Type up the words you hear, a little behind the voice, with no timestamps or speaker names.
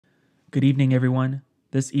Good evening, everyone.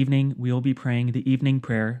 This evening, we will be praying the evening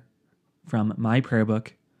prayer from my prayer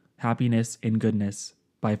book, Happiness in Goodness,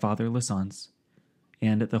 by Father Lasance,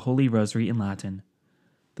 and the Holy Rosary in Latin.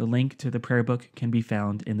 The link to the prayer book can be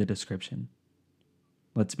found in the description.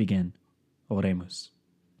 Let's begin. Oremus.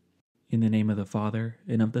 In the name of the Father,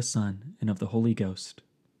 and of the Son, and of the Holy Ghost.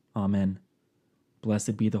 Amen.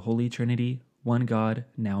 Blessed be the Holy Trinity, one God,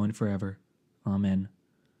 now and forever. Amen.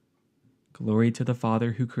 Glory to the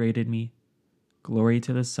Father who created me. Glory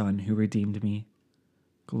to the Son who redeemed me.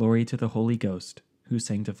 Glory to the Holy Ghost who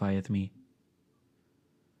sanctifieth me.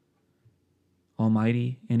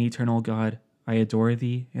 Almighty and eternal God, I adore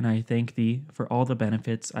thee and I thank thee for all the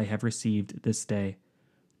benefits I have received this day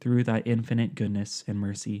through thy infinite goodness and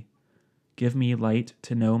mercy. Give me light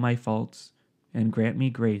to know my faults and grant me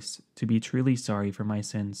grace to be truly sorry for my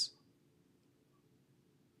sins.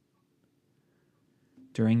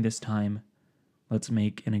 During this time, let's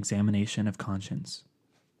make an examination of conscience.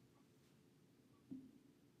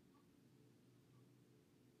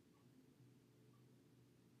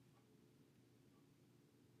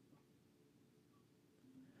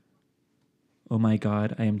 O my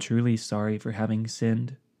God, I am truly sorry for having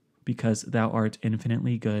sinned, because thou art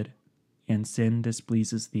infinitely good, and sin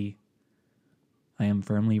displeases thee. I am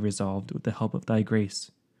firmly resolved, with the help of thy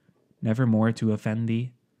grace, never more to offend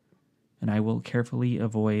thee, and I will carefully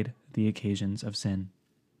avoid the occasions of sin.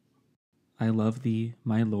 I love thee,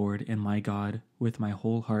 my Lord and my God, with my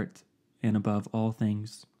whole heart, and above all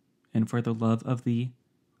things, and for the love of thee,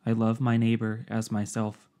 I love my neighbor as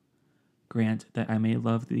myself. Grant that I may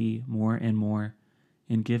love thee more and more,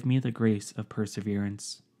 and give me the grace of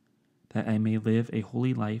perseverance, that I may live a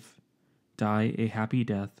holy life, die a happy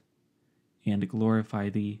death, and glorify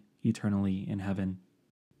thee eternally in heaven.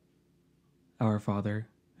 Our Father,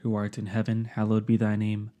 who art in heaven, hallowed be thy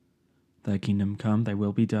name. Thy kingdom come, thy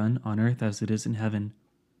will be done, on earth as it is in heaven.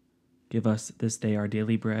 Give us this day our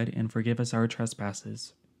daily bread, and forgive us our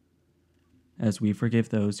trespasses, as we forgive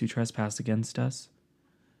those who trespass against us.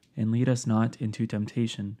 And lead us not into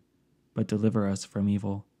temptation, but deliver us from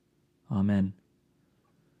evil. Amen.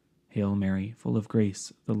 Hail Mary, full of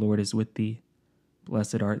grace, the Lord is with thee.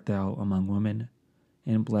 Blessed art thou among women,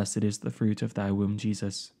 and blessed is the fruit of thy womb,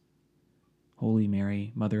 Jesus. Holy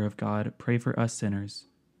Mary, Mother of God, pray for us sinners,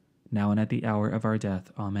 now and at the hour of our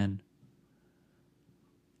death. Amen.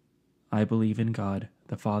 I believe in God,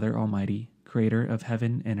 the Father Almighty, creator of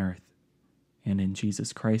heaven and earth, and in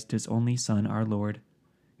Jesus Christ, his only Son, our Lord,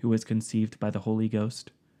 who was conceived by the Holy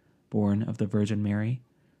Ghost, born of the Virgin Mary,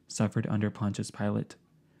 suffered under Pontius Pilate,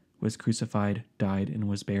 was crucified, died, and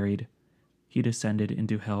was buried. He descended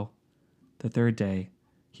into hell. The third day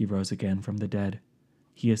he rose again from the dead.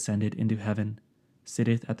 He ascended into heaven,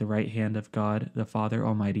 sitteth at the right hand of God the Father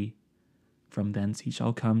Almighty. From thence he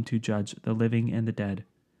shall come to judge the living and the dead.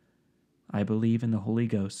 I believe in the Holy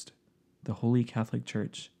Ghost, the Holy Catholic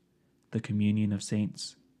Church, the communion of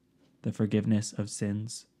saints, the forgiveness of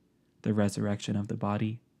sins, the resurrection of the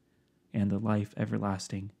body, and the life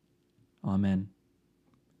everlasting. Amen.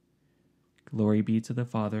 Glory be to the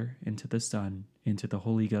Father, and to the Son, and to the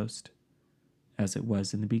Holy Ghost, as it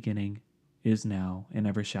was in the beginning, is now, and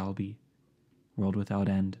ever shall be, world without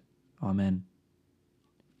end. Amen.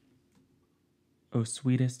 O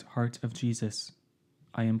sweetest heart of Jesus,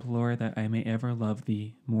 I implore that I may ever love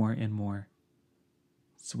thee more and more.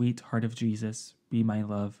 Sweet heart of Jesus, be my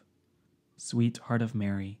love. Sweet heart of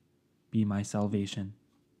Mary, be my salvation.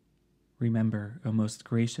 Remember, O most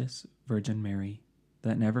gracious Virgin Mary,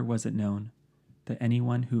 that never was it known that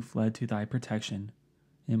anyone who fled to thy protection,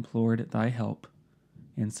 implored thy help,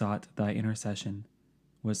 and sought thy intercession,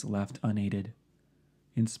 was left unaided.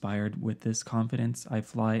 Inspired with this confidence, I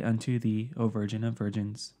fly unto thee, O Virgin of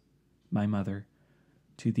Virgins, my Mother.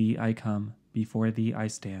 To thee I come, before thee I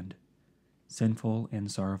stand, sinful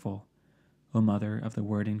and sorrowful, O Mother of the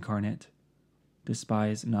Word incarnate.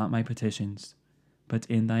 Despise not my petitions, but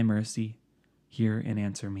in thy mercy hear and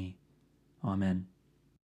answer me. Amen.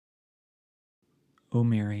 O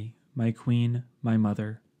Mary, my Queen, my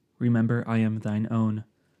Mother, remember I am thine own.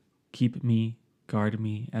 Keep me, guard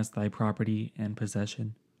me as thy property and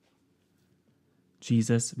possession.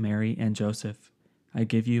 Jesus, Mary, and Joseph, I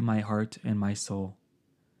give you my heart and my soul.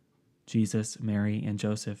 Jesus, Mary, and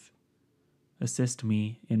Joseph, assist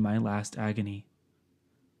me in my last agony.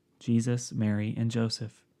 Jesus, Mary, and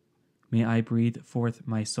Joseph, may I breathe forth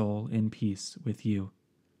my soul in peace with you.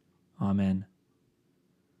 Amen.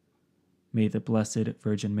 May the Blessed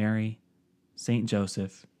Virgin Mary, Saint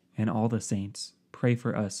Joseph, and all the saints pray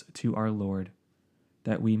for us to our Lord,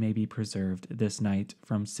 that we may be preserved this night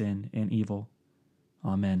from sin and evil.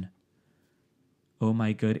 Amen. O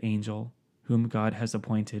my good angel, whom God has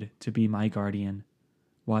appointed to be my guardian,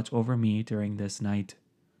 watch over me during this night.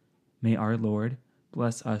 May our Lord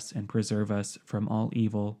bless us and preserve us from all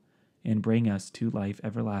evil and bring us to life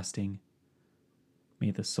everlasting.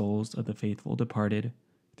 May the souls of the faithful departed,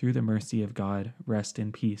 through the mercy of God, rest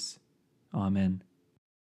in peace. Amen.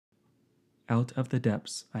 Out of the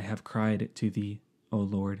depths I have cried to thee, O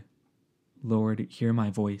Lord. Lord, hear my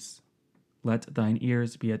voice. Let thine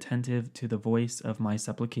ears be attentive to the voice of my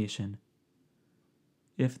supplication.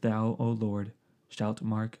 If thou, O Lord, shalt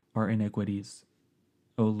mark our iniquities,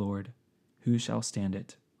 O Lord, who shall stand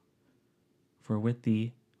it? For with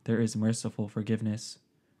thee there is merciful forgiveness,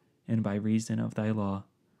 and by reason of thy law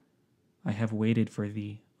I have waited for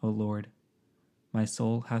thee, O Lord. My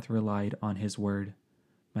soul hath relied on his word.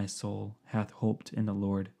 My soul hath hoped in the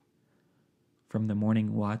Lord. From the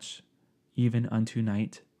morning watch even unto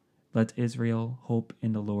night, let Israel hope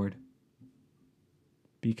in the Lord.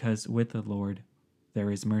 Because with the Lord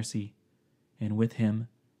there is mercy, and with him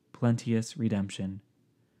plenteous redemption,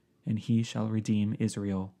 and he shall redeem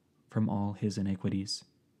Israel from all his iniquities.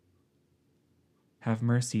 Have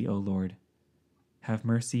mercy, O Lord. Have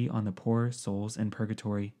mercy on the poor souls in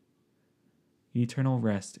purgatory. Eternal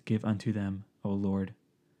rest give unto them, O Lord,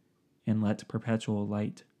 and let perpetual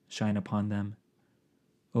light shine upon them.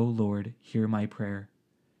 O Lord, hear my prayer,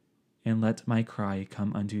 and let my cry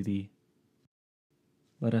come unto thee.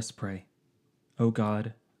 Let us pray. O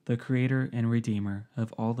God, the Creator and Redeemer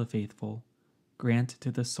of all the faithful, grant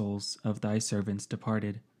to the souls of thy servants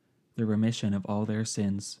departed the remission of all their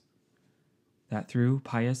sins, that through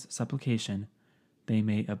pious supplication they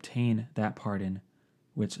may obtain that pardon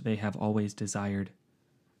which they have always desired,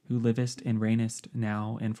 who livest and reignest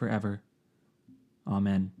now and forever.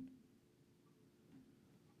 Amen.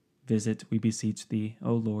 Visit, we beseech thee,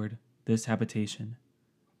 O Lord, this habitation,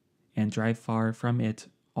 and drive far from it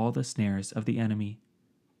all the snares of the enemy.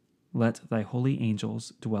 Let thy holy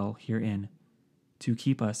angels dwell herein, to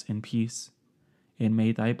keep us in peace, and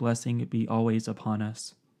may thy blessing be always upon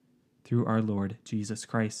us, through our Lord Jesus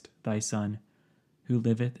Christ, thy Son, who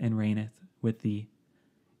liveth and reigneth with thee,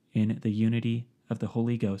 in the unity of the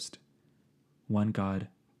Holy Ghost, one God,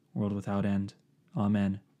 world without end.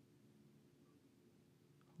 Amen.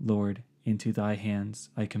 Lord, into thy hands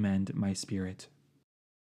I commend my spirit.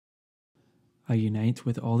 I unite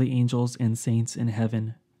with all the angels and saints in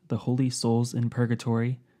heaven, the holy souls in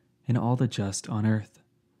purgatory, and all the just on earth,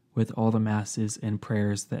 with all the masses and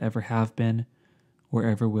prayers that ever have been, or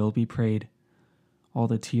ever will be prayed, all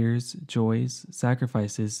the tears, joys,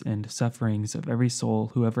 sacrifices, and sufferings of every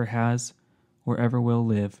soul who ever has, or ever will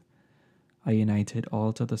live. I unite it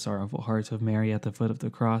all to the sorrowful heart of Mary at the foot of the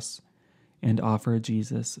cross, and offer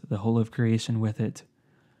Jesus, the whole of creation, with it,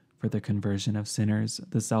 for the conversion of sinners,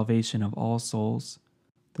 the salvation of all souls,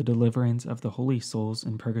 the deliverance of the holy souls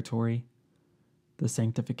in purgatory, the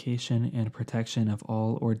sanctification and protection of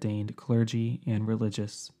all ordained clergy and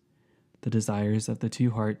religious, the desires of the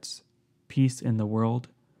two hearts, peace in the world,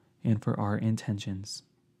 and for our intentions.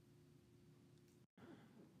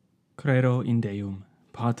 Credo in Deum,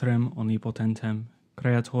 Patrem omnipotentem,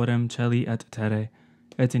 Creatorem celi et terrae,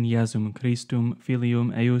 et in Iesum Christum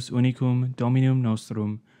Filium eius unicum Dominum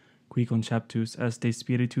nostrum, qui conceptus est de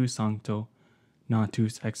Spiritu Sancto,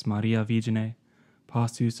 natus ex Maria Virgine,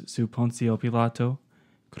 passus sub Pontio Pilato,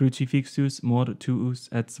 crucifixus mortuus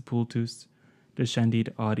et sepultus, descendit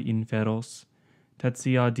ad inferos,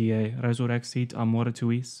 tertia die resurrexit a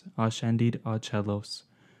mortuis, ascendit a celos,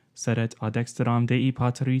 sedet ad dexteram Dei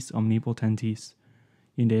Patris omnipotentis,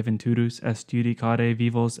 inde venturus est judicare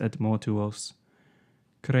vivos et mortuos.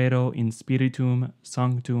 Credo in Spiritum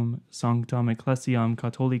Sanctum Sanctam Ecclesiam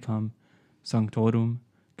Catholicam, Sanctorum,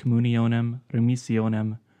 Communionem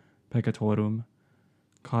Remissionem Peccatorum,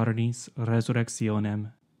 Carnis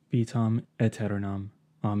Resurrectionem, Vitam Aeternam.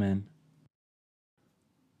 Amen.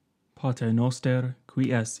 Pater noster,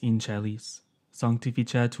 qui es in celis,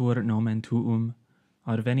 sanctificetur nomen tuum,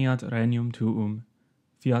 adveniat regnum tuum,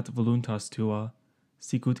 fiat voluntas tua,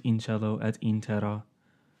 sicut in cielo et in terra.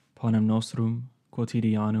 Panem nostrum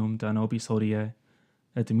quotidianum da nobis hodie,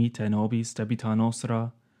 et dimitte nobis debita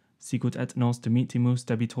nostra, sicut et nos dimittimus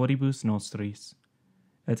debitoribus nostris,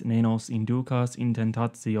 et ne nos inducas in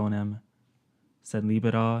tentationem, sed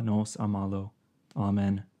libera nos a malo.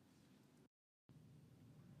 Amen.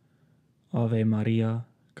 Ave Maria,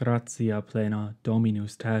 gratia plena,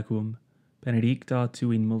 Dominus tecum, benedicta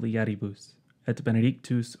tu in mulieribus, et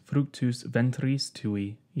benedictus fructus ventris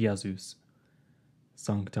tui, Iesus.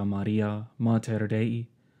 Sancta Maria, Mater Dei,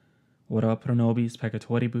 ora pro nobis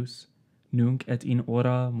peccatoribus, nunc et in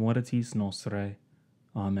hora mortis nostrae.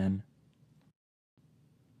 Amen.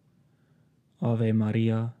 Ave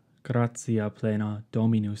Maria, gratia plena,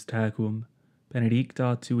 Dominus tecum,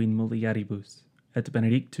 benedicta tu in mulieribus, et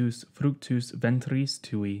benedictus fructus ventris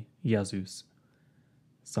tui, Iesus.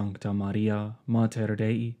 Sancta Maria, Mater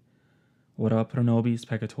Dei, ora pro nobis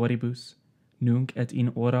peccatoribus, nunc et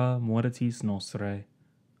in hora mortis nostrae.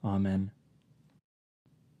 Amen.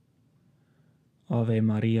 Ave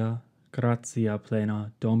Maria, gratia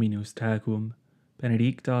plena, Dominus tecum,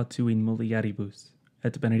 benedicta tu in mulieribus,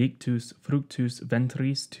 et benedictus fructus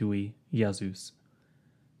ventris tui, Iesus.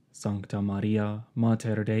 Sancta Maria,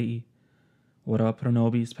 Mater Dei, ora pro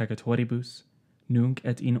nobis peccatoribus, nunc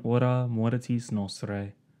et in hora mortis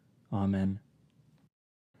nostrae. Amen.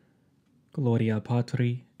 Gloria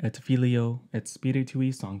Patri, et Filio, et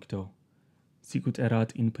Spiritui Sancto, sicut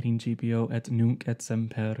erat in principio et nunc et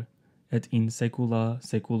semper, et in saecula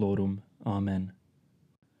saeculorum. Amen.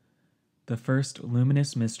 The first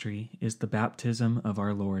luminous mystery is the baptism of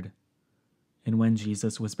our Lord. And when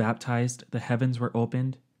Jesus was baptized, the heavens were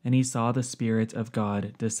opened, and he saw the Spirit of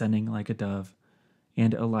God descending like a dove,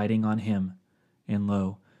 and alighting on him. And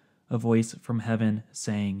lo, a voice from heaven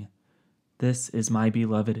saying, "This is my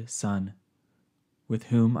beloved Son, with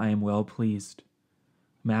whom I am well pleased."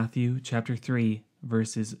 Matthew chapter 3,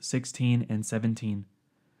 verses 16 and 17.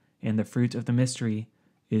 And the fruit of the mystery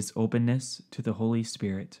is openness to the Holy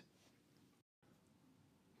Spirit.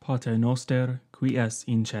 Pater noster, qui es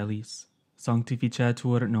in celis,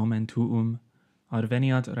 sanctificetur nomen tuum,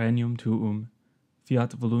 adveniat regnum tuum,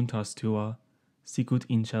 fiat voluntas tua, sicut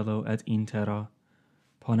in cielo et in terra.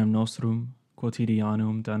 Panem nostrum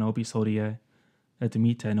quotidianum da nobis hodie, et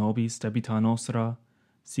dimitte nobis debita nostra,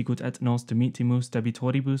 sicut et nos dimittimus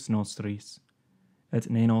debitoribus nostris, et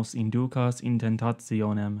ne nos inducas in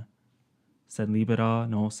tentationem, sed libera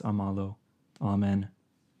nos a malo. Amen.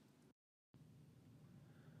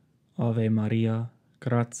 Ave Maria,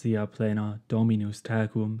 gratia plena, Dominus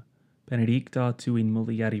tecum, benedicta tu in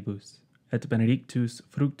mulieribus, et benedictus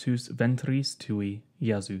fructus ventris tui,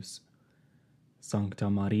 Iesus. Sancta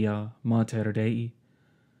Maria, Mater Dei,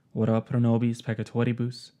 ora pro nobis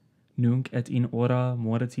peccatoribus, nunc et in hora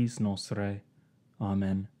mortis nostrae.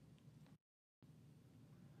 Amen.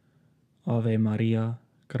 Ave Maria,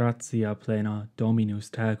 gratia plena, Dominus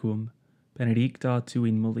tecum, benedicta tu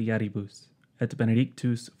in mulieribus, et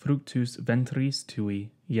benedictus fructus ventris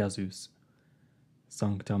tui, Iesus.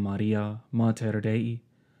 Sancta Maria, Mater Dei,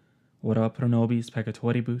 ora pro nobis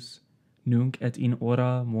peccatoribus, nunc et in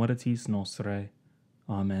hora mortis nostrae.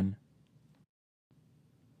 Amen.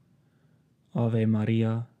 Ave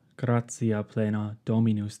Maria, gratia plena,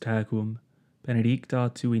 Dominus tecum,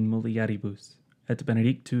 benedicta tu in mulieribus, et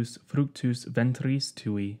benedictus fructus ventris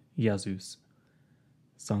tui, Iesus.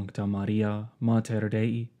 Sancta Maria, Mater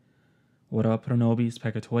Dei, ora pro nobis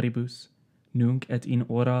peccatoribus, nunc et in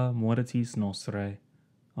hora mortis nostrae.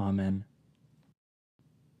 Amen.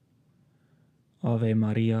 Ave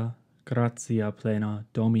Maria, gratia plena,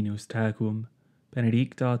 Dominus tecum,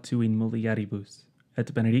 benedicta tu in mulieribus,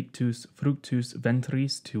 et benedictus fructus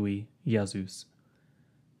ventris tui, Iesus.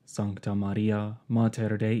 Sancta Maria,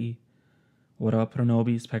 Mater Dei, ora pro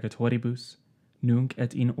nobis peccatoribus, nunc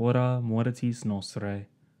et in hora mortis nostrae.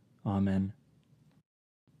 Amen.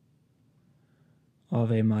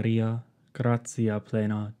 Ave Maria, gratia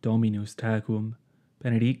plena, Dominus tecum,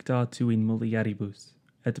 benedicta tu in mulieribus,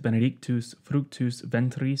 et benedictus fructus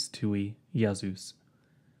ventris tui, Iesus.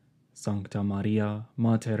 Sancta Maria,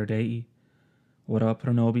 Mater Dei, ora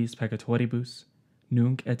pro nobis peccatoribus,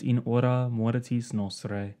 nunc et in hora mortis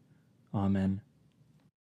nostrae. Amen.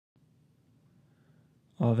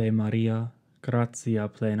 Ave Maria, gratia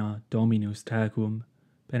plena, Dominus tecum,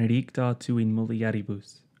 benedicta tu in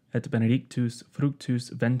mulieribus, et benedictus fructus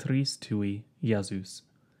ventris tui, Iesus.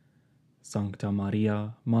 Sancta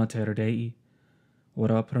Maria, Mater Dei,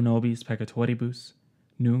 ora pro nobis peccatoribus,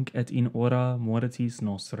 nunc et in hora mortis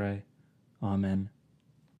nostrae. Amen.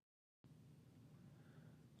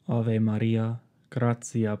 Ave Maria,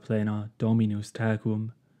 gratia plena, Dominus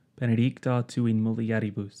tecum, benedicta tu in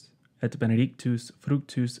mulieribus, et benedictus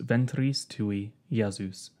fructus ventris tui,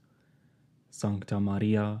 Iesus. Sancta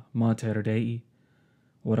Maria, Mater Dei,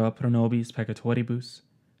 ora pro nobis peccatoribus,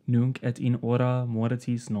 nunc et in hora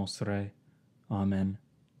mortis nostrae. Amen.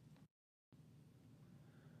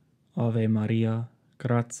 Ave Maria,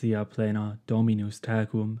 gratia plena, Dominus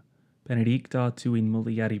tecum, benedicta tu in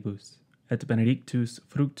mulieribus, et benedictus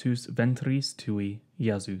fructus ventris tui,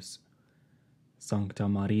 Iesus. Sancta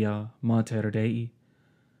Maria, Mater Dei,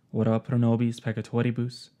 ora pro nobis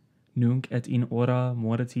peccatoribus, nunc et in hora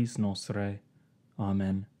mortis nostrae.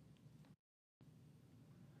 Amen.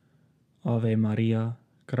 Ave Maria,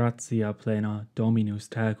 gratia plena, Dominus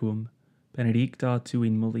tecum, benedicta tu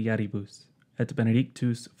in mulieribus, et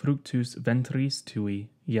benedictus fructus ventris tui,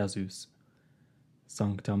 Iesus.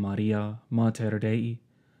 Sancta Maria, Mater Dei,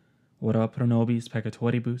 ora pro nobis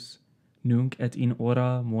peccatoribus, nunc et in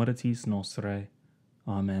hora mortis nostrae.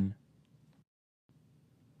 Amen.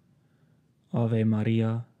 Ave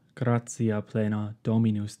Maria, gratia plena,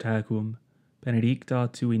 Dominus tecum, benedicta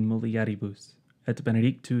tu in mulieribus, et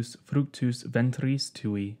benedictus fructus ventris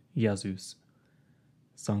tui, Iesus.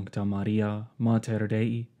 Sancta Maria, Mater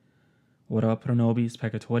Dei, ora pro nobis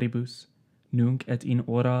peccatoribus, nunc et in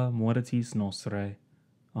hora mortis nostrae.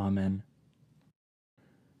 Amen.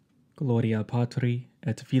 Gloria Patri,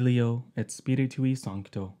 et Filio, et Spiritui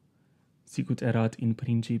Sancto, sicut erat in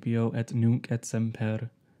principio et nunc et semper,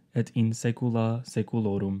 et in saecula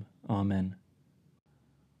saeculorum. Amen.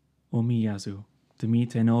 O mi Iesu,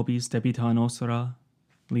 dimite nobis debita nostra,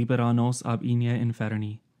 libera nos ab inie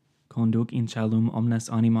inferni, conduc in caelum omnes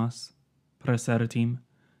animas, praesertim,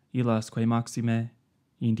 illasque maxime,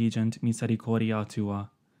 indigent misericordia tua.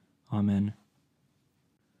 Amen.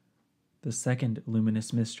 The second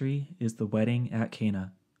luminous mystery is the wedding at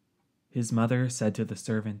Cana. His mother said to the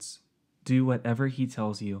servants, "Do whatever he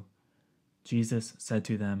tells you." Jesus said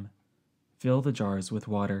to them, "Fill the jars with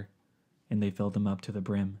water," and they filled them up to the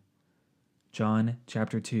brim. John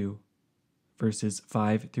chapter 2, verses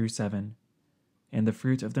 5 through 7. And the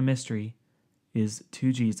fruit of the mystery is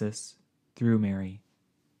to Jesus through Mary.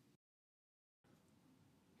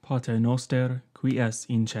 Pater noster, qui es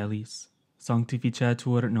in celis,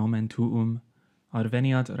 sanctificetur nomen tuum,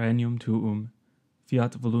 adveniat regnum tuum,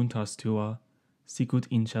 fiat voluntas tua, sicut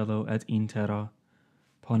in cielo et in terra.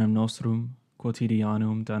 Panem nostrum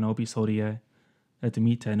quotidianum da nobis hodie, et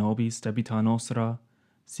dimitte nobis debita nostra,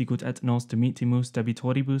 sicut et nos dimittimus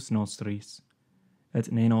debitoribus nostris,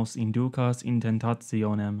 et ne nos inducas in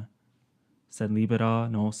tentationem, sed libera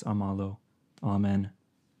nos a malo. Amen.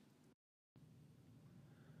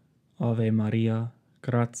 Ave Maria,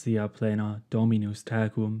 gratia plena, Dominus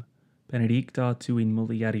tecum, benedicta tu in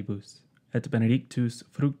mulieribus, et benedictus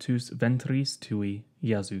fructus ventris tui,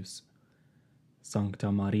 Iesus.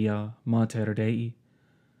 Sancta Maria, Mater Dei,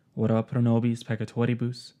 ora pro nobis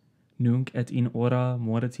peccatoribus, nunc et in hora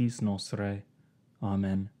mortis nostrae.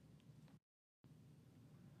 Amen.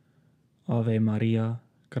 Ave Maria,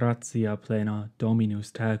 gratia plena,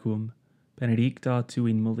 Dominus tecum, benedicta tu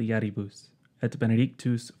in mulieribus, et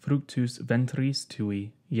benedictus fructus ventris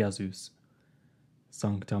tui, Iesus.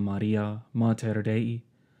 Sancta Maria, Mater Dei,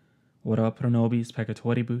 ora pro nobis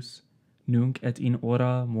peccatoribus, nunc et in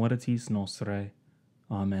hora mortis nostrae.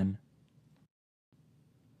 Amen.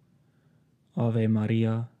 Ave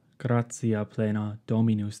Maria, gratia plena,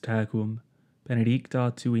 Dominus tecum,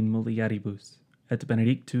 benedicta tu in mulieribus, et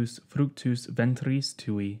benedictus fructus ventris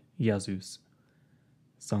tui, Iesus.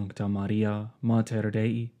 Sancta Maria, Mater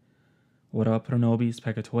Dei, ora pro nobis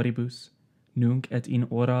peccatoribus, nunc et in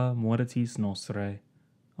hora mortis nostrae.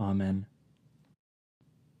 Amen.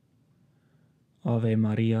 Ave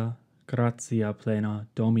Maria, gratia plena,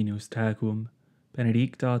 Dominus tecum,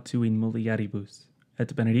 benedicta tu in mulieribus,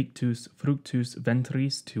 et benedictus fructus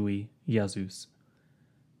ventris tui, Iesus.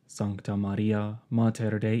 Sancta Maria,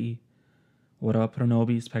 Mater Dei, ora pro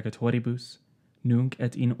nobis peccatoribus, nunc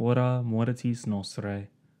et in hora mortis nostrae.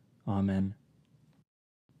 Amen.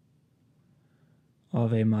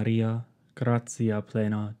 Ave Maria, gratia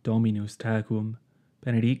plena, Dominus tecum,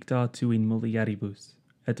 benedicta tu in mulieribus,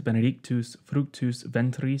 et benedictus fructus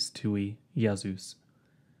ventris tui, Iesus.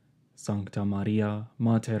 Sancta Maria,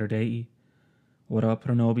 Mater Dei, ora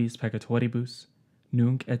pro nobis peccatoribus,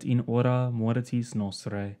 nunc et in hora mortis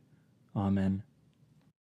nostrae. Amen.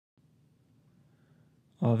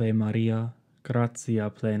 Ave Maria, gratia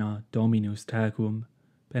plena, Dominus tecum,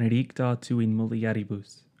 benedicta tu in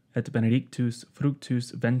mulieribus, et benedictus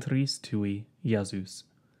fructus ventris tui, Iesus.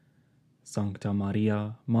 Sancta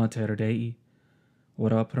Maria, Mater Dei,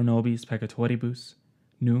 ora pro nobis peccatoribus,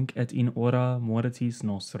 nunc et in hora mortis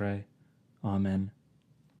nostrae. Amen.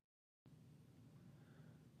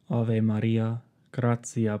 Ave Maria,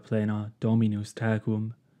 gratia plena, Dominus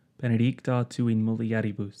tecum, benedicta tu in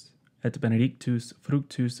mulieribus, et benedictus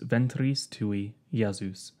fructus ventris tui,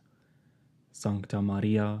 Iesus. Sancta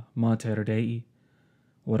Maria, Mater Dei,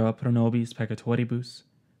 ora pro nobis peccatoribus,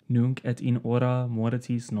 nunc et in hora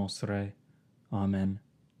mortis nostrae. Amen.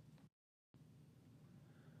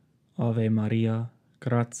 Ave Maria,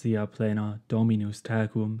 gratia plena, Dominus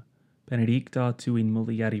tecum, benedicta tu in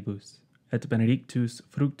mulieribus, et benedictus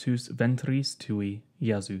fructus ventris tui,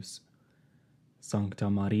 Iesus. Sancta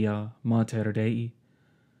Maria, Mater Dei,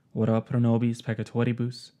 ora pro nobis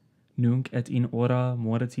peccatoribus, nunc et in hora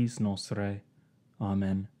mortis nostrae.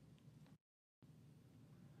 Amen.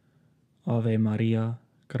 Ave Maria,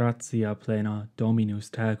 gratia plena, Dominus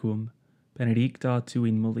tecum, benedicta tu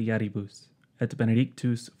in mulieribus, et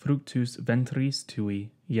benedictus fructus ventris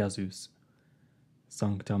tui, Iesus.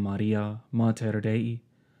 Sancta Maria, Mater Dei,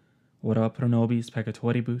 ora pro nobis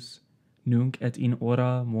peccatoribus, nunc et in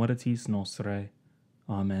hora mortis nostrae.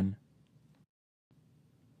 Amen.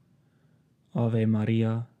 Ave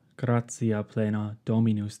Maria, gratia plena,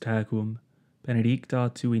 Dominus tecum,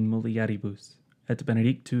 benedicta tu in mulieribus, et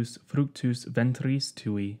benedictus fructus ventris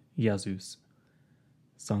tui, Iesus.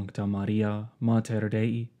 Sancta Maria, Mater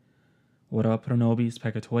Dei, ora pro nobis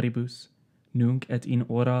peccatoribus, nunc et in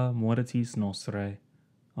hora mortis nostrae.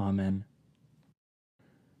 Amen.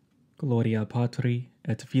 Gloria Patri,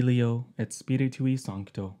 et Filio, et Spiritui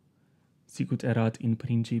Sancto, sicut erat in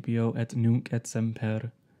principio et nunc et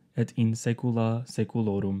semper, et in saecula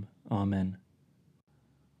saeculorum. Amen.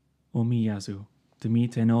 O mi Iesu,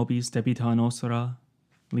 dimite nobis debita nostra,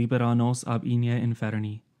 libera nos ab igne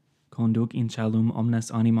inferni, conduc in caelum omnes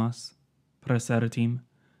animas, presertim,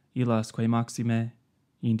 illas quae maxime,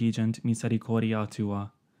 indigent misericordia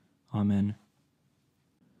tua. Amen.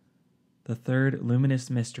 The third luminous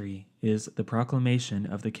mystery is the proclamation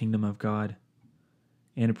of the kingdom of God.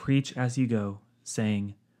 And preach as you go,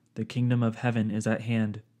 saying, the kingdom of heaven is at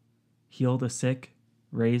hand. Heal the sick,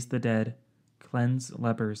 raise the dead, cleanse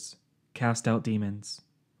lepers, cast out demons.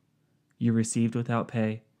 You received without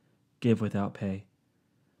pay, give without pay.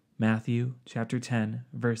 Matthew chapter 10,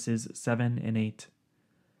 verses 7 and 8.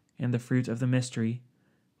 And the fruit of the mystery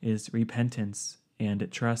is repentance and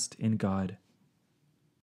trust in God.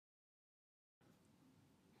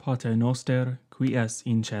 Pater noster, qui es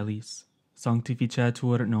in celis,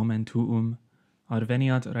 sanctificetur nomen tuum,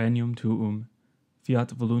 adveniat regnum tuum, fiat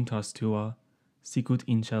voluntas tua, sicut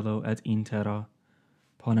in cielo et in terra.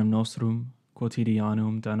 Panem nostrum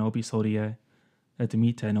quotidianum da nobis hodie, et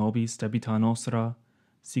dimitte nobis debita nostra,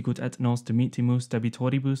 sicut et nos dimittimus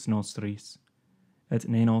debitoribus nostris, et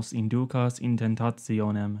ne nos inducas in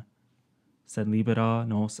tentationem, sed libera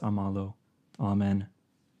nos a malo. Amen.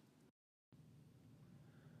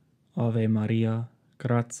 Ave Maria,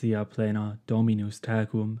 gratia plena, Dominus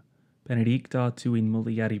tecum, benedicta tu in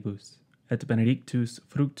mulieribus, et benedictus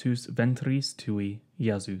fructus ventris tui,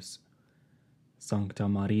 Iesus. Sancta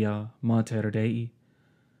Maria, Mater Dei,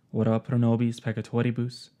 ora pro nobis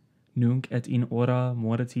peccatoribus, nunc et in hora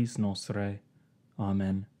mortis nostrae.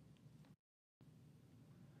 Amen.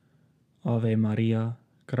 Ave Maria,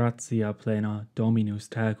 gratia plena, Dominus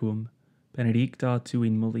tecum, benedicta tu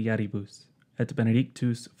in mulieribus, et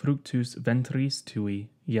benedictus fructus ventris tui,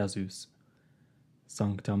 Iesus.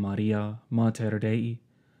 Sancta Maria, Mater Dei,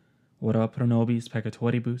 ora pro nobis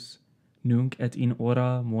peccatoribus, nunc et in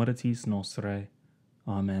hora mortis nostrae.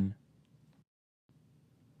 Amen.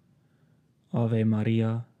 Ave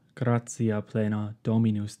Maria, gratia plena,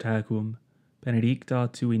 Dominus tecum, benedicta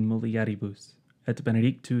tu in mulieribus, et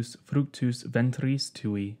benedictus fructus ventris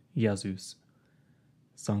tui, Iesus.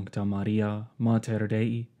 Sancta Maria, Mater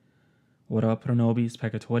Dei, ora pro nobis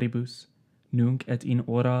peccatoribus, nunc et in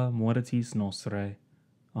hora mortis nostrae.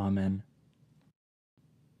 Amen.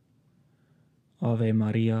 Ave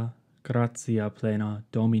Maria, gratia plena,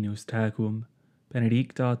 Dominus tecum,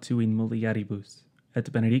 benedicta tu in mulieribus,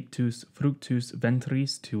 et benedictus fructus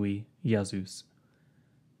ventris tui, Iesus.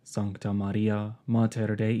 Sancta Maria,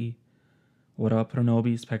 Mater Dei, ora pro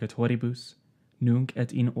nobis peccatoribus, nunc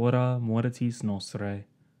et in hora mortis nostrae.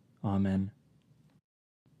 Amen.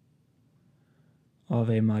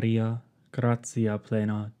 Ave Maria, gratia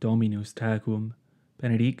plena, Dominus tecum,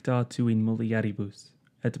 benedicta tu in mulieribus,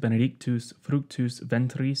 et benedictus fructus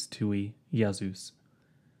ventris tui, Iesus.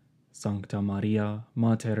 Sancta Maria,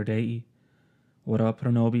 Mater Dei, ora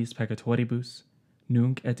pro nobis peccatoribus,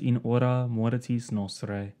 nunc et in hora mortis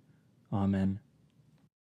nostrae. Amen.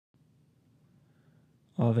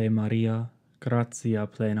 Ave Maria, gratia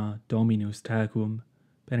plena, Dominus tecum,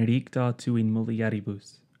 benedicta tu in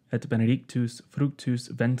mulieribus, et benedictus fructus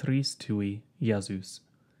ventris tui, Iesus.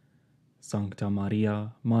 Sancta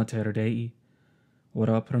Maria, Mater Dei,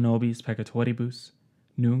 ora pro nobis peccatoribus,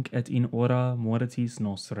 nunc et in hora mortis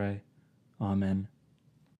nostrae. Amen.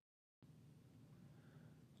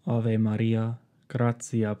 Ave Maria,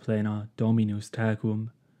 gratia plena, Dominus tecum,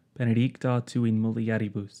 benedicta tu in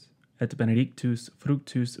mulieribus, et benedictus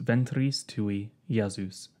fructus ventris tui,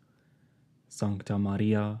 Iesus. Sancta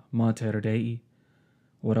Maria, Mater Dei,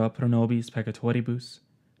 ora pro nobis peccatoribus,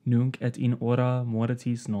 nunc et in hora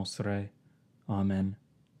mortis nostrae. Amen.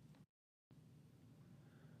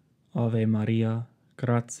 Ave Maria,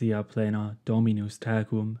 gratia plena, Dominus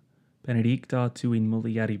tecum, benedicta tu in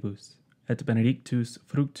mulieribus, et benedictus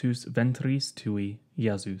fructus ventris tui,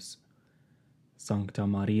 Iesus. Sancta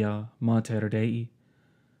Maria, Mater Dei,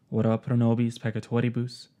 ora pro nobis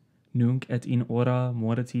peccatoribus, nunc et in hora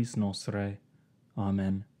mortis nostrae.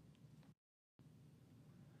 Amen.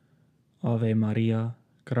 Ave Maria,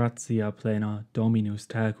 gratia plena, Dominus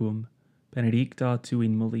tecum, benedicta tu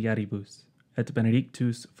in mulieribus, et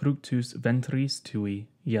benedictus fructus ventris tui,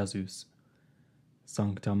 Iesus.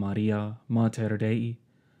 Sancta Maria, Mater Dei,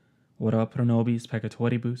 ora pro nobis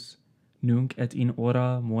peccatoribus, nunc et in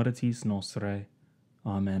hora mortis nostrae.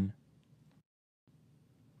 Amen.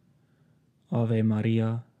 Ave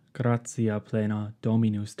Maria, gratia plena,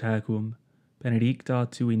 Dominus tecum, benedicta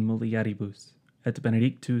tu in mulieribus, et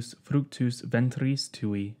benedictus fructus ventris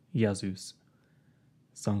tui, Iesus.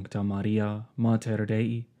 Sancta Maria, Mater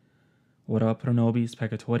Dei, ora pro nobis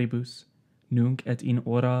peccatoribus, nunc et in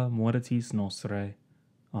hora mortis nostrae.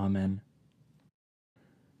 Amen.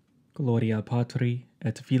 Gloria Patri,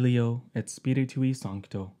 et Filio, et Spiritui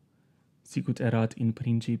Sancto, sicut erat in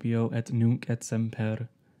principio et nunc et semper,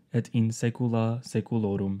 et in saecula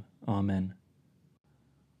saeculorum. Amen.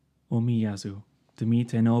 O mi Iesu,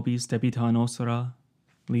 dimite nobis debita nostra,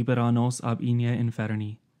 libera nos ab inie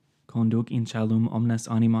inferni, conduc in caelum omnes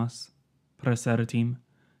animas, praesertim,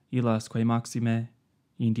 illasque maxime,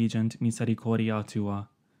 indigent misericordia tua.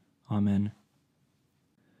 Amen.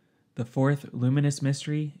 The fourth luminous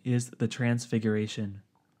mystery is the Transfiguration.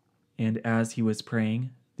 And as he was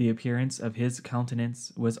praying, the appearance of his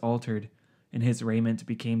countenance was altered, and his raiment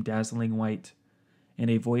became dazzling white. And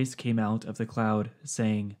a voice came out of the cloud,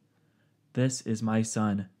 saying, "This is my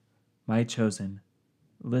Son, my chosen.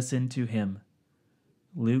 Listen to him."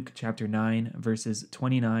 Luke chapter 9, verses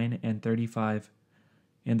 29 and 35.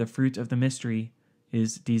 And the fruit of the mystery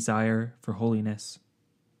is desire for holiness.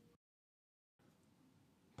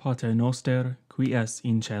 Pater noster, qui es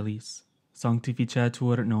in celis,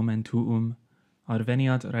 sanctificetur nomen tuum,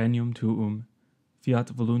 adveniat regnum tuum, fiat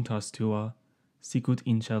voluntas tua, sicut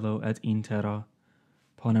in cielo et in terra.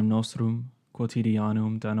 Panem nostrum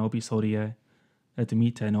quotidianum da nobis hodie, et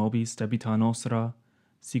dimitte nobis debita nostra,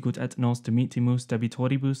 sicut et nos dimitimus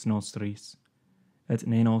debitoribus nostris, et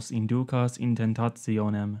ne nos inducas in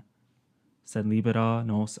tentationem, sed libera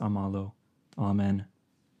nos a malo. Amen.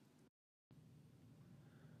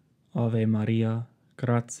 Ave Maria,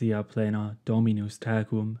 gratia plena, Dominus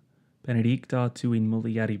tecum, benedicta tu in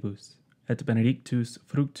mulieribus, et benedictus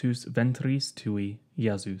fructus ventris tui,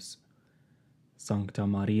 Iesus. Sancta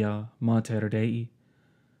Maria, Mater Dei,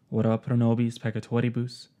 ora pro nobis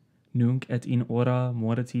peccatoribus, nunc et in hora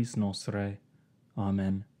mortis nostrae.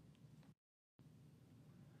 Amen.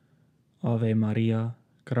 Ave Maria,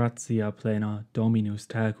 gratia plena, Dominus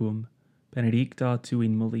tecum, benedicta tu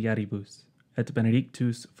in mulieribus, et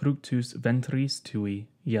benedictus fructus ventris tui,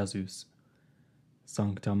 Iesus.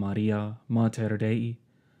 Sancta Maria, Mater Dei,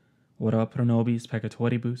 ora pro nobis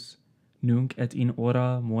peccatoribus, nunc et in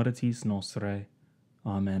hora mortis nostrae.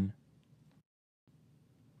 Amen.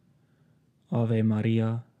 Ave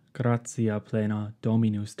Maria, gratia plena,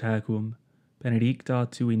 Dominus tecum, benedicta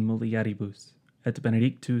tu in mulieribus, et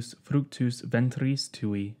benedictus fructus ventris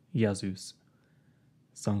tui, Iesus.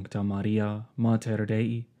 Sancta Maria, Mater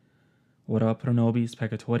Dei, ora pro nobis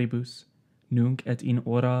peccatoribus, nunc et in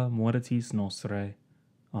hora mortis nostrae.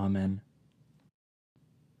 Amen.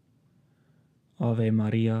 Ave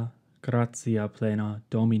Maria, gratia plena,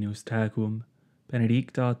 Dominus tecum,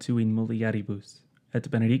 benedicta tu in mulieribus, et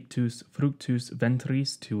benedictus fructus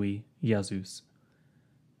ventris tui, Iesus.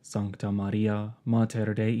 Sancta Maria,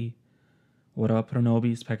 Mater Dei, ora pro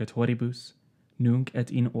nobis peccatoribus, nunc et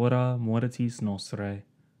in hora mortis nostrae.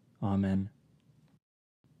 Amen.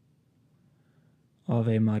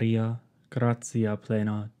 Ave Maria, gratia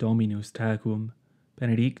plena, Dominus tecum,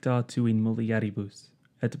 benedicta tu in mulieribus,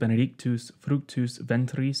 et benedictus fructus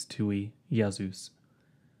ventris tui, Iesus.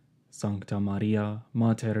 Sancta Maria,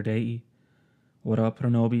 Mater Dei, ora pro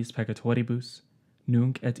nobis peccatoribus,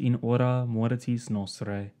 nunc et in hora mortis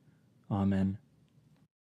nostrae. Amen.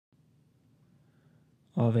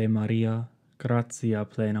 Ave Maria, gratia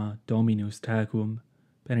plena, Dominus tecum,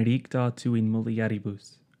 benedicta tu in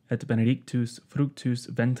mulieribus, et benedictus fructus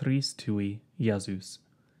ventris tui, Iesus.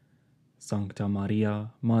 Sancta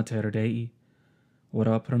Maria, Mater Dei,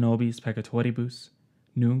 ora pro nobis peccatoribus,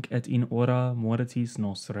 nunc et in hora mortis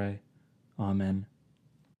nostrae. Amen.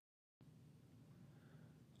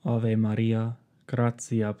 Ave Maria,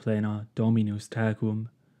 gratia plena, Dominus tecum,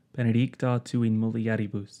 benedicta tu in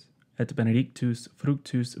mulieribus, et benedictus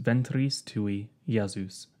fructus ventris tui,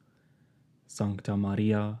 Iesus. Sancta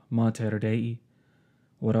Maria, Mater Dei,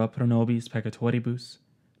 ora pro nobis peccatoribus,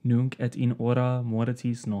 nunc et in hora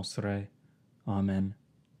mortis nostrae. Amen.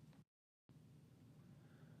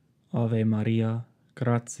 Ave Maria,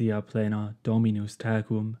 gratia plena, Dominus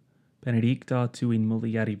tecum, benedicta tu in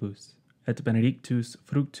mulieribus, et benedictus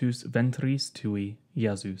fructus ventris tui,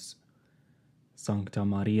 Iesus. Sancta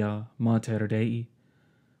Maria, Mater Dei,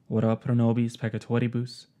 ora pro nobis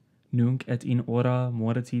peccatoribus, nunc et in hora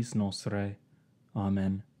mortis nostrae.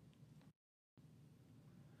 Amen.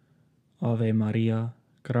 Ave Maria,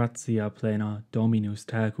 gratia plena, Dominus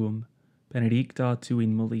tecum, benedicta tu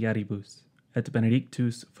in mulieribus, et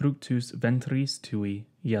benedictus fructus ventris tui,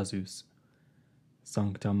 Iesus.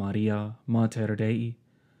 Sancta Maria, Mater Dei,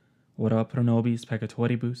 ora pro nobis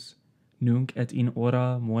peccatoribus, nunc et in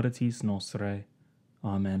hora mortis nostrae.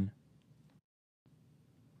 Amen.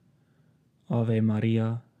 Ave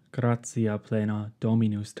Maria, gratia plena,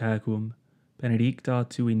 Dominus tecum, benedicta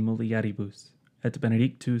tu in mulieribus, et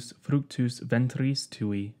benedictus fructus ventris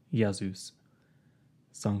tui, Iesus.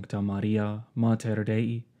 Sancta Maria, Mater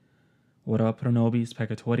Dei, ora pro nobis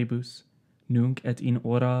peccatoribus, nunc et in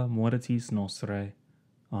hora mortis nostrae.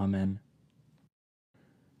 Amen.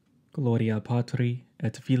 Gloria Patri,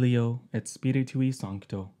 et Filio, et Spiritui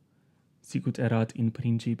Sancto, sicut erat in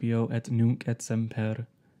principio et nunc et semper,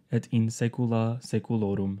 et in saecula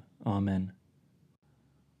saeculorum. Amen.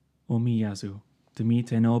 O mi Iesu,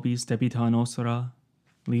 dimite nobis debita nostra,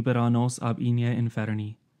 libera nos ab inie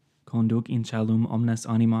inferni, conduc in caelum omnes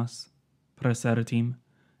animas, praesertim,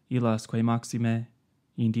 illasque maxime,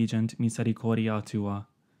 indigent misericordia tua.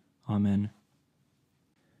 Amen.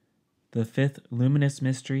 The fifth luminous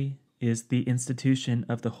mystery is the institution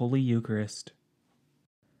of the Holy Eucharist.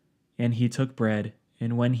 And he took bread,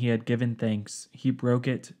 and when he had given thanks, he broke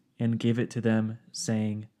it and gave it to them,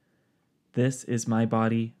 saying, This is my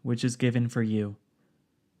body, which is given for you.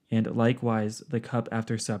 And likewise the cup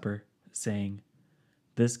after supper, saying,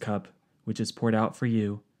 This cup, which is poured out for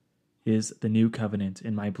you, is the new covenant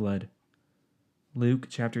in my blood. Luke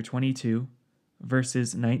chapter 22,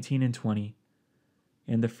 verses 19 and 20.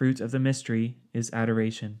 And the fruit of the mystery is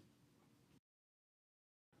adoration.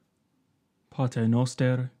 Pater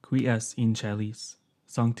noster, qui es in celis,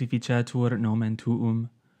 sanctificetur nomen tuum,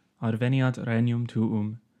 adveniat regnum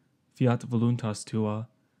tuum, fiat voluntas tua,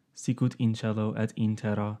 sicut in cielo et in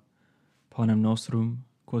terra. Panem nostrum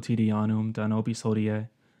quotidianum da nobis hodie,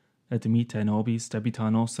 et dimitte nobis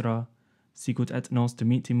debita nostra, sicut et nos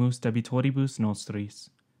dimittimus debitoribus nostris,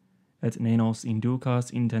 et ne nos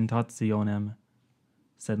inducas in tentationem,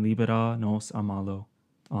 sed libera nos a malo.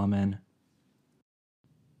 Amen.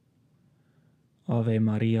 Ave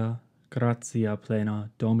Maria, gratia plena,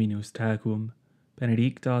 Dominus tecum,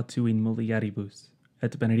 benedicta tu in mulieribus,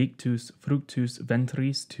 et benedictus fructus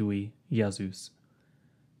ventris tui, Iesus.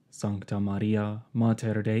 Sancta Maria,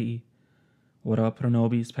 Mater Dei, ora pro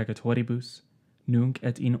nobis peccatoribus, nunc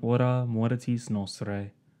et in hora mortis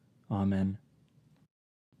nostrae. Amen.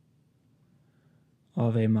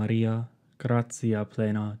 Ave Maria, gratia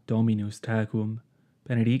plena, Dominus tecum,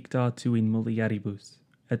 benedicta tu in mulieribus,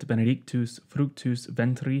 et benedictus fructus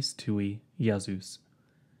ventris tui, Iesus.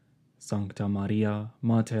 Sancta Maria,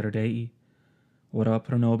 Mater Dei, ora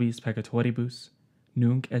pro nobis peccatoribus,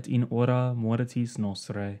 nunc et in hora mortis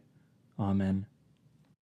nostrae. Amen.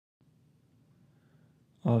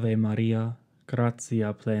 Ave Maria,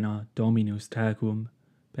 gratia plena, Dominus tecum,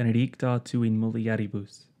 benedicta tu in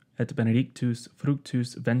mulieribus, et benedictus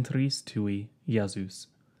fructus ventris tui, Iesus.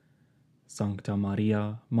 Sancta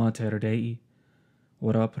Maria, Mater Dei,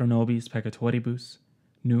 ora pro nobis peccatoribus,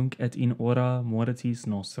 nunc et in hora mortis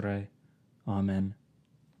nostrae. Amen.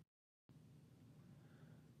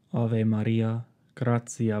 Ave Maria,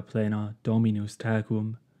 gratia plena, Dominus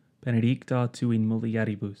tecum, benedicta tu in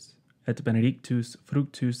mulieribus, et benedictus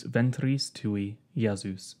fructus ventris tui,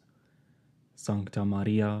 Iesus. Sancta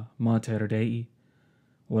Maria, Mater Dei,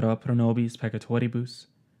 ora pro nobis peccatoribus,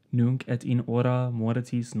 nunc et in hora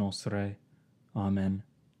mortis nostrae. Amen.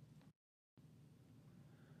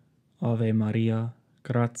 Ave Maria,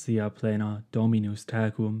 gratia plena, Dominus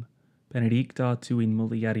tecum, benedicta tu in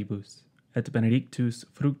mulieribus, et benedictus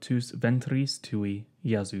fructus ventris tui,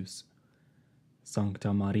 Iesus.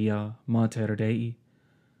 Sancta Maria, Mater Dei,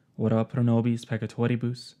 ora pro nobis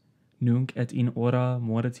peccatoribus, nunc et in hora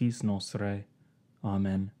mortis nostrae.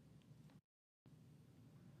 Amen.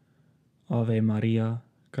 Ave Maria,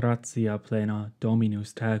 gratia plena,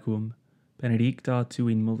 Dominus tecum, benedicta tu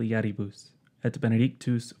in mulieribus, et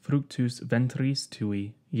benedictus fructus ventris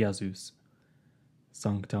tui, Iesus.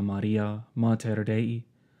 Sancta Maria, Mater Dei,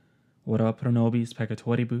 ora pro nobis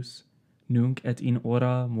peccatoribus, nunc et in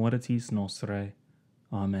hora mortis nostrae.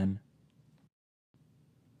 Amen.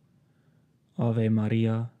 Ave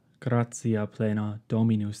Maria, gratia plena,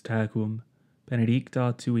 Dominus tecum,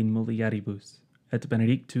 benedicta tu in mulieribus, et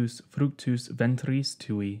benedictus fructus ventris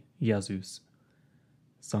tui, Iesus.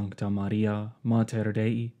 Sancta Maria, Mater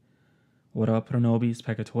Dei, ora pro nobis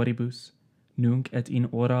peccatoribus, nunc et in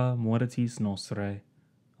hora mortis nostrae.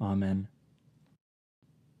 Amen.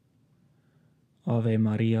 Ave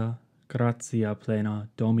Maria, gratia plena,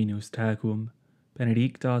 Dominus tecum,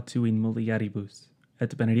 benedicta tu in mulieribus,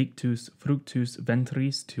 et benedictus fructus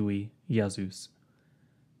ventris tui, Iesus.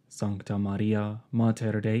 Sancta Maria,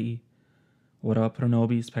 Mater Dei, ora pro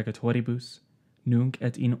nobis peccatoribus, nunc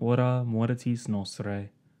et in hora mortis nostrae.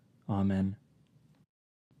 Amen.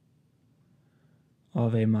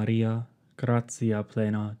 Ave Maria, gratia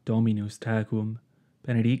plena, Dominus tecum,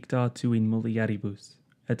 benedicta tu in mulieribus,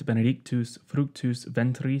 et benedictus fructus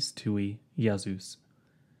ventris tui, Iesus.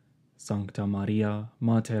 Sancta Maria,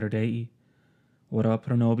 Mater Dei, ora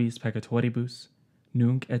pro nobis peccatoribus,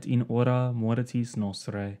 nunc et in hora mortis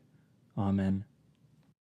nostrae. Amen.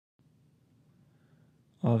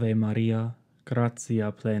 Ave Maria,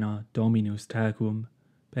 gratia plena, Dominus tecum,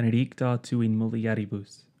 benedicta tu in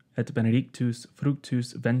mulieribus, et benedictus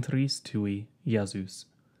fructus ventris tui, Iesus.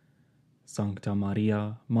 Sancta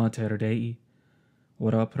Maria, Mater Dei,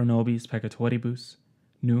 ora pro nobis peccatoribus,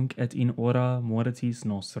 nunc et in hora mortis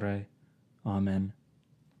nostrae. Amen.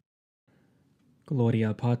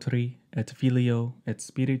 Gloria Patri, et Filio, et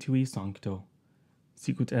Spiritui Sancto,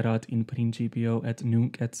 sicut erat in principio et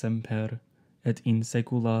nunc et semper, et in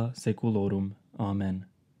saecula saeculorum. Amen.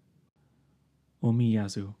 O mi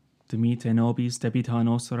Iesu, dimite nobis debita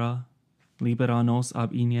nostra, libera nos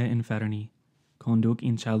ab inie inferni, conduc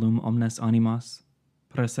in caelum omnes animas,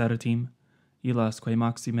 presertim, illasque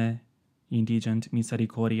maxime, indigent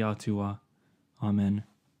misericordia tua. Amen.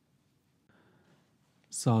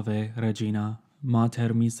 Salve, Regina,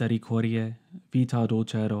 Mater misericordiae, vita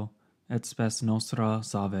dulcero, et spes nostra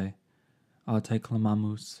salve. A te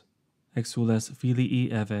clamamus, exules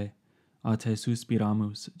filii Eve, a te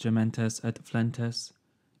suspiramus, gementes et flentes,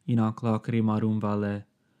 in ac lacrimarum vale.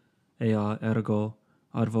 Ea ergo,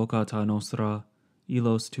 advocata nostra,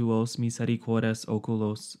 illos tuos misericordes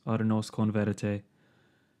oculos ad nos converte,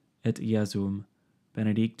 et Iesum,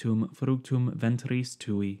 benedictum fructum ventris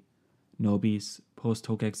tui, nobis post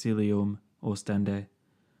hoc exilium ostende.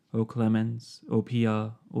 O clemens, o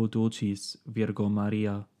pia, o dulcis Virgo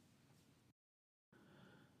Maria.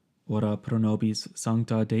 Ora pro nobis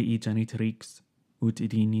sancta Dei genitrix, ut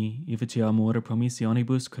digni efficiamur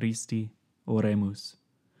promissionibus Christi, oremus.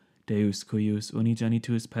 Deus cuius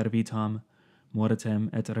unigenitus per vitam, mortem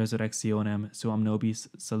et resurrectionem suam nobis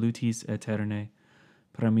salutis eterne,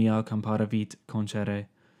 premia comparavit concere,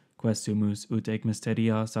 questumus ut ec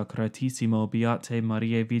mysteria sacratissimo Beate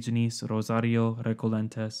Mariae Virginis Rosario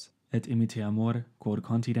recolentes, et imitiamur quod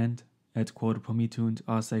continent, et quod promitunt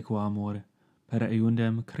a sequamur, per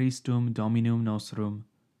eundem Christum Dominum nostrum.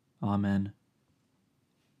 Amen.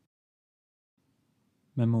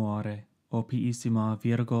 Memoare, o piissima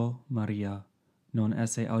Virgo Maria, non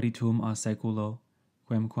esse auditum a seculo,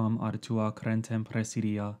 quemquam ad tua crentem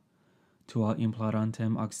presidia, tua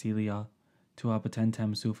implorantem auxilia, tua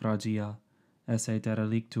petentem suffragia, esse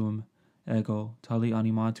derelictum, ego tali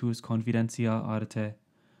animatus confidentia arte,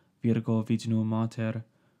 Virgo Virginum Mater,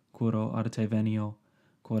 curo arte venio,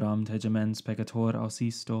 quoram te gemens peccator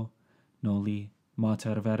ausisto, noli,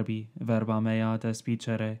 Mater verbi, verba mea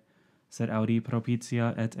despicere, sed audi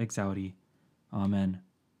propitia et exaudi. Amen.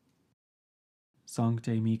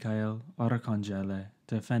 Sancte Michael, Arcángele,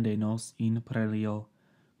 defende nos in prelio,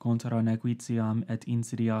 contra nequitiam et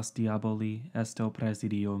insidias diaboli esto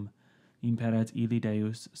presidium, imperet illi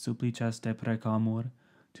Deus supplices te precamur,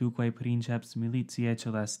 tuque princeps militiae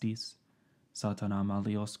celestis, Satana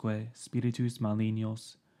maliosque, spiritus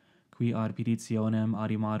malignos, qui ad petitionem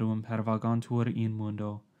animarum pervagantur in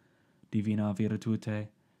mundo, divina virtute,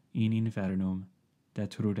 in infernum,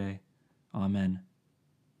 detrude. Amen.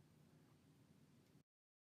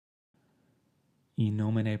 In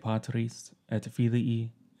nomine Patris, et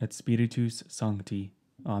Filii, et Spiritus Sancti.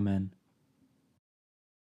 Amen.